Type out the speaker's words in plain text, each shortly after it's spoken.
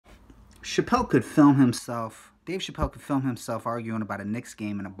Chappelle could film himself, Dave Chappelle could film himself arguing about a Knicks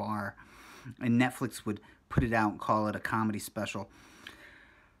game in a bar, and Netflix would put it out and call it a comedy special.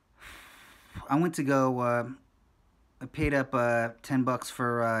 I went to go, I paid up $10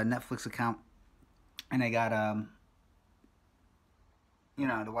 for a Netflix account, and I got, to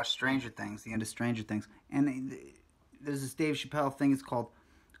watch Stranger Things, the end of Stranger Things. And there's this Dave Chappelle thing, it's called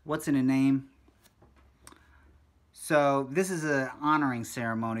What's in a Name? So this is an honoring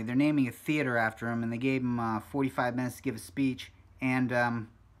ceremony. They're naming a theater after him, and they gave him 45 minutes to give a speech. And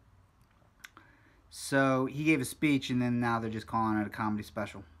so he gave a speech, and then now they're just calling it a comedy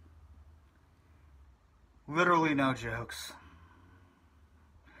special. Literally no jokes.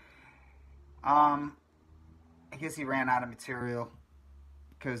 I guess he ran out of material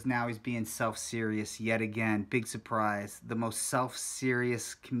because now he's being self-serious yet again. Big surprise. The most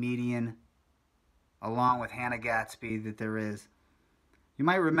self-serious comedian, along with Hannah Gatsby, that there is. You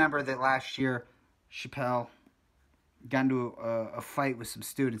might remember that last year, Chappelle got into a fight with some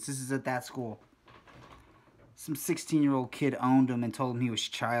students. This is at that school. Some 16-year-old kid owned him and told him he was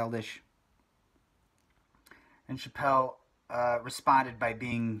childish. And Chappelle responded by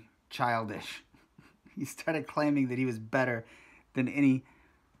being childish. He started claiming that he was better than any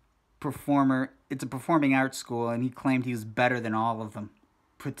performer. It's a performing arts school, and he claimed he was better than all of them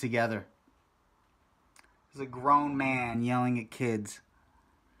put together. He's a grown man yelling at kids.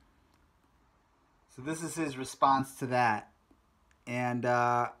 So this is his response to that. And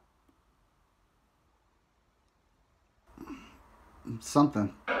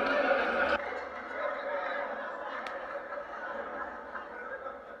something.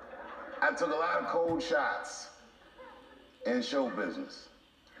 I took a lot of cold shots in show business.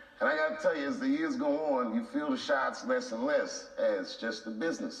 And I gotta tell you, as the years go on, you feel the shots less and less as just the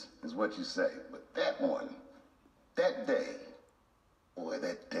business, is what you say. But that one, that day, boy,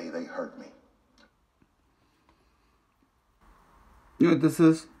 that day they hurt me. You know what this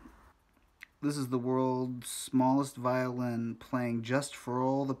is? This is the world's smallest violin playing just for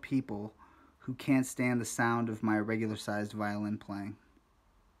all the people who can't stand the sound of my regular-sized violin playing.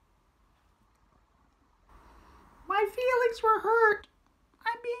 My feelings were hurt.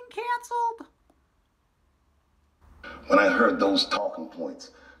 I'm being canceled. When I heard those talking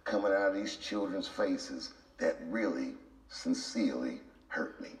points coming out of these children's faces, that really, sincerely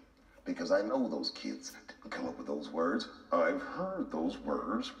hurt me. Because I know those kids didn't come up with those words. I've heard those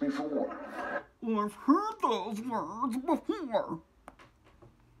words before. I've heard those words before.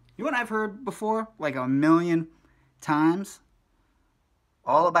 You know what I've heard before? Like a million times?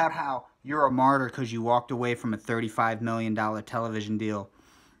 All about how you're a martyr because you walked away from a $35 million television deal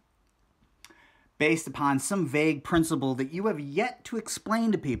based upon some vague principle that you have yet to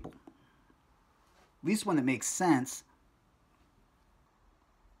explain to people. At least one that makes sense.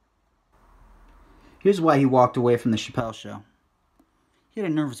 Here's why he walked away from the Chappelle show. He had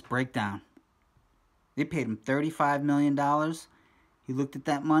a nervous breakdown. They paid him $35 million. He looked at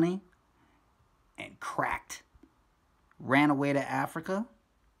that money and cracked. Ran away to Africa.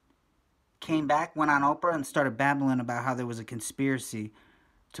 Came back, went on Oprah, and started babbling about how there was a conspiracy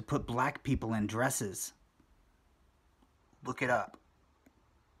to put black people in dresses. Look it up.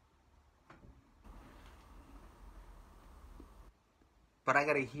 But I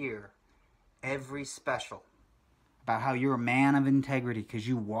gotta hear every special about how you're a man of integrity because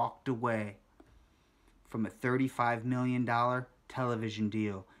you walked away from a $35 million television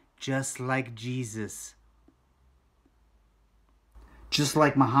deal, just like Jesus. Just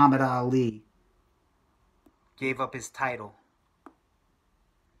like Muhammad Ali gave up his title.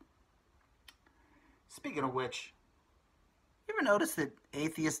 Speaking of which, you ever notice that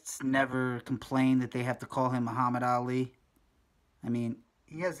atheists never complain that they have to call him Muhammad Ali? I mean,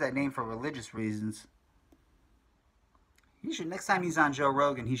 he has that name for religious reasons. He should, next time he's on Joe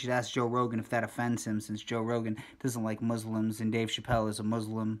Rogan, he should ask Joe Rogan if that offends him, since Joe Rogan doesn't like Muslims and Dave Chappelle is a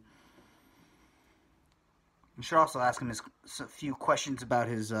Muslim. You should also ask him a few questions about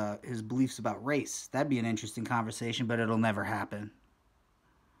his beliefs about race. That'd be an interesting conversation, but it'll never happen.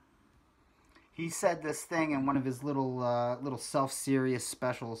 He said this thing in one of his little self-serious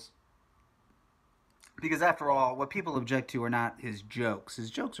specials. Because after all, what people object to are not his jokes. His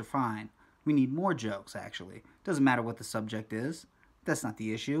jokes are fine. We need more jokes, actually. Doesn't matter what the subject is. That's not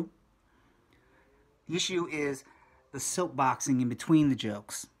the issue. The issue is the soapboxing in between the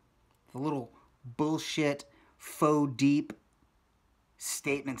jokes. The little bullshit, faux deep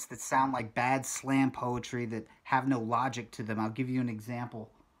statements that sound like bad slam poetry that have no logic to them. I'll give you an example.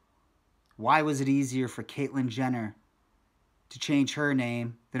 Why was it easier for Caitlyn Jenner to change her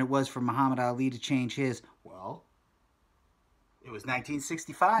name than it was for Muhammad Ali to change his? Well, It was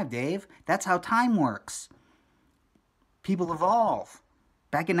 1965, Dave. That's how time works. People evolve.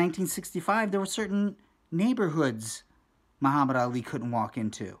 Back in 1965, there were certain neighborhoods Muhammad Ali couldn't walk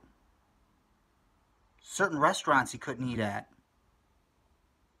into. Certain restaurants he couldn't eat at.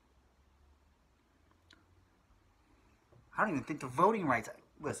 I don't even think the voting rights...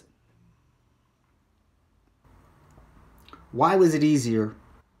 Listen. Why was it easier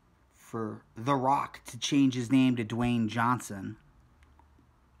for The Rock to change his name to Dwayne Johnson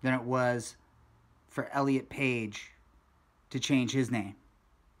than it was for Elliot Page to change his name?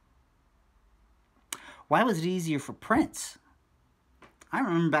 Why was it easier for Prince? I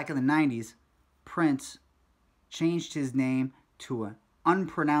remember back in the 90s, Prince changed his name to an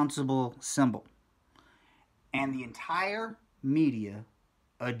unpronounceable symbol. And the entire media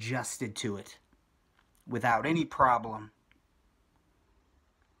adjusted to it without any problem.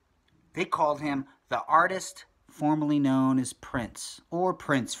 They called him the artist formerly known as Prince, or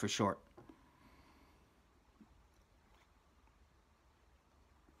Prince for short.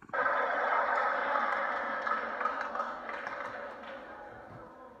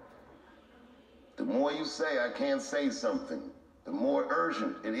 The more you say I can't say something, the more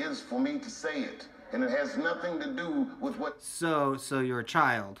urgent it is for me to say it. And it has nothing to do with what... So you're a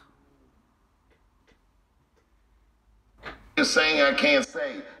child. You're saying I can't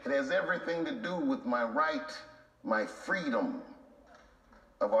say. It has everything to do with my right, my freedom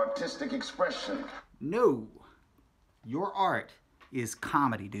of artistic expression. No. Your art is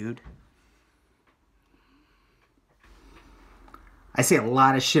comedy, dude. I say a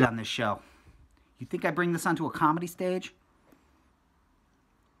lot of shit on this show. You think I bring this onto a comedy stage?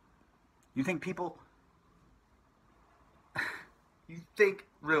 You think people...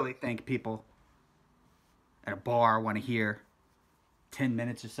 really think people at a bar want to hear 10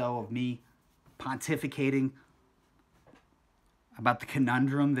 minutes or so of me pontificating about the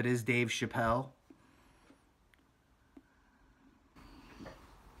conundrum that is Dave Chappelle?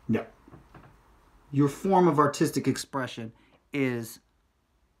 No. Your form of artistic expression is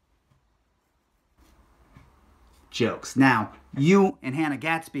jokes. Now, you and Hannah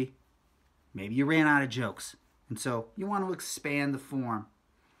Gatsby, maybe you ran out of jokes. And so you want to expand the form.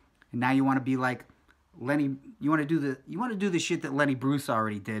 And now you want to be like Lenny, you want to do the shit that Lenny Bruce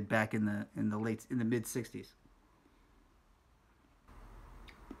already did back in the mid 60s.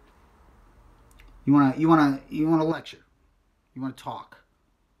 You want to lecture. You want to talk.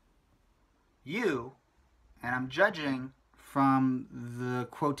 You, and I'm judging from the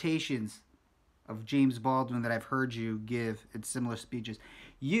quotations of James Baldwin that I've heard you give in similar speeches,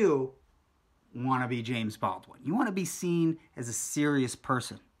 you want to be James Baldwin. You want to be seen as a serious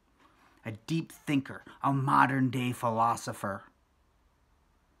person, a deep thinker, a modern-day philosopher.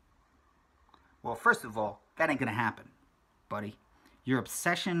 Well, first of all, that ain't going to happen, buddy. Your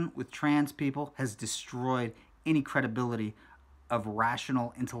obsession with trans people has destroyed any credibility of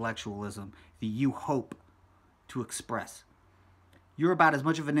rational intellectualism that you hope to express. You're about as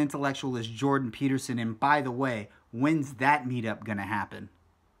much of an intellectual as Jordan Peterson, and by the way, when's that meetup going to happen?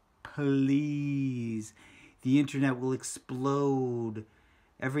 Please. The internet will explode.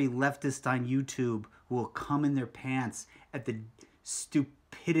 Every leftist on YouTube will come in their pants at the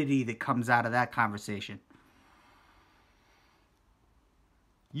stupidity that comes out of that conversation.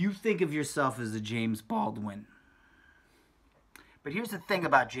 You think of yourself as a James Baldwin. But here's the thing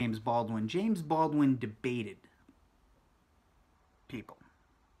about James Baldwin. James Baldwin debated people.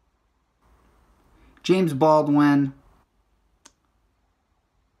 James Baldwin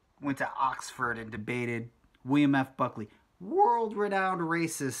went to Oxford and debated William F. Buckley, world-renowned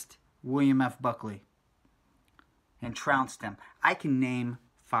racist William F. Buckley, and trounced him. I can name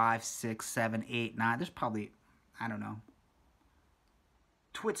 5, 6, 7, 8, 9. There's probably, I don't know,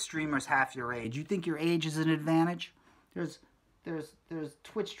 Twitch streamers half your age. You think your age is an advantage? There's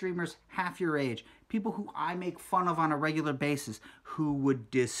Twitch streamers half your age. People who I make fun of on a regular basis who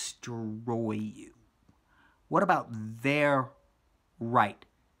would destroy you. What about their right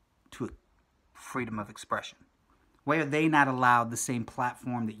to freedom of expression? Why are they not allowed the same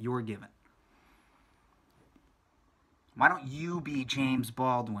platform that you're given? Why don't you be James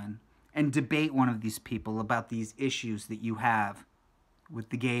Baldwin and debate one of these people about these issues that you have with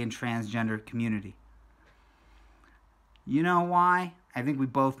the gay and transgender community? You know why? I think we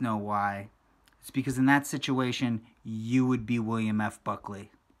both know why. It's because in that situation, you would be William F.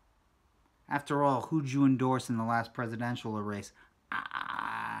 Buckley. After all, who'd you endorse in the last presidential race?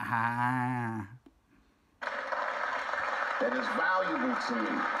 That is valuable to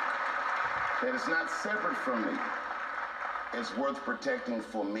me. That is not separate from me. It's worth protecting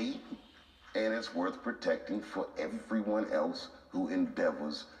for me, and it's worth protecting for everyone else who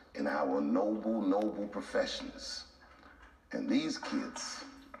endeavors in our noble, noble professions. And these kids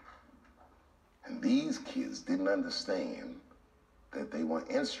didn't understand that they were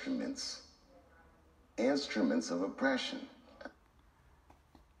instruments of oppression.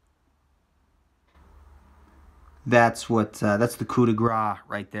 That's the coup de grace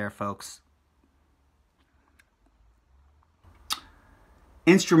right there, folks.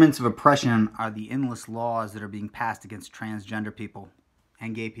 Instruments of oppression are the endless laws that are being passed against transgender people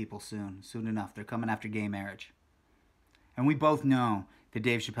and gay people soon enough. They're coming after gay marriage. And we both know that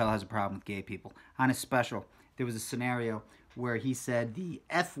Dave Chappelle has a problem with gay people. On his special, there was a scenario where he said the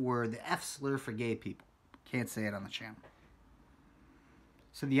F word, the F slur for gay people. Can't say it on the channel.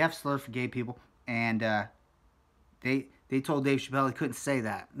 So the F slur for gay people, and they told Dave Chappelle he couldn't say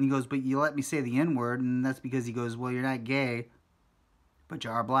that. And he goes, but you let me say the N word, and that's because he goes, well, you're not gay, but you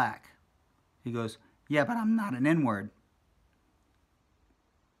are black. He goes, yeah, but I'm not an N word.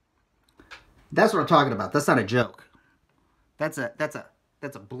 That's what I'm talking about. That's not a joke. That's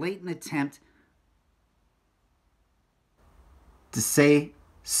a blatant attempt to say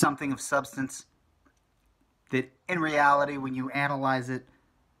something of substance that in reality, when you analyze it,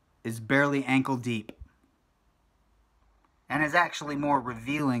 is barely ankle deep and is actually more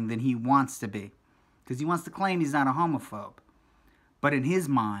revealing than he wants to be, because he wants to claim he's not a homophobe. But in his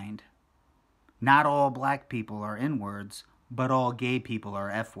mind, not all black people are N-words, but all gay people are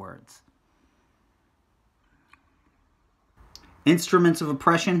F-words. Instruments of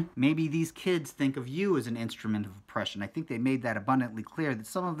oppression. Maybe these kids think of you as an instrument of oppression. I think they made that abundantly clear that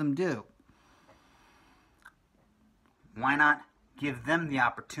some of them do. Why not give them the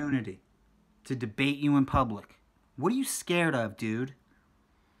opportunity to debate you in public? What are you scared of, dude?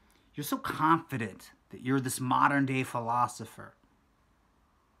 You're so confident that you're this modern day philosopher.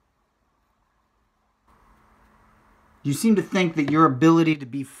 You seem to think that your ability to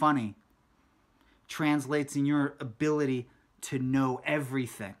be funny translates in your ability to know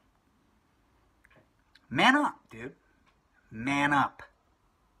everything. Man up, dude. Man up.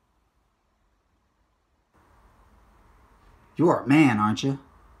 You're a man, aren't you?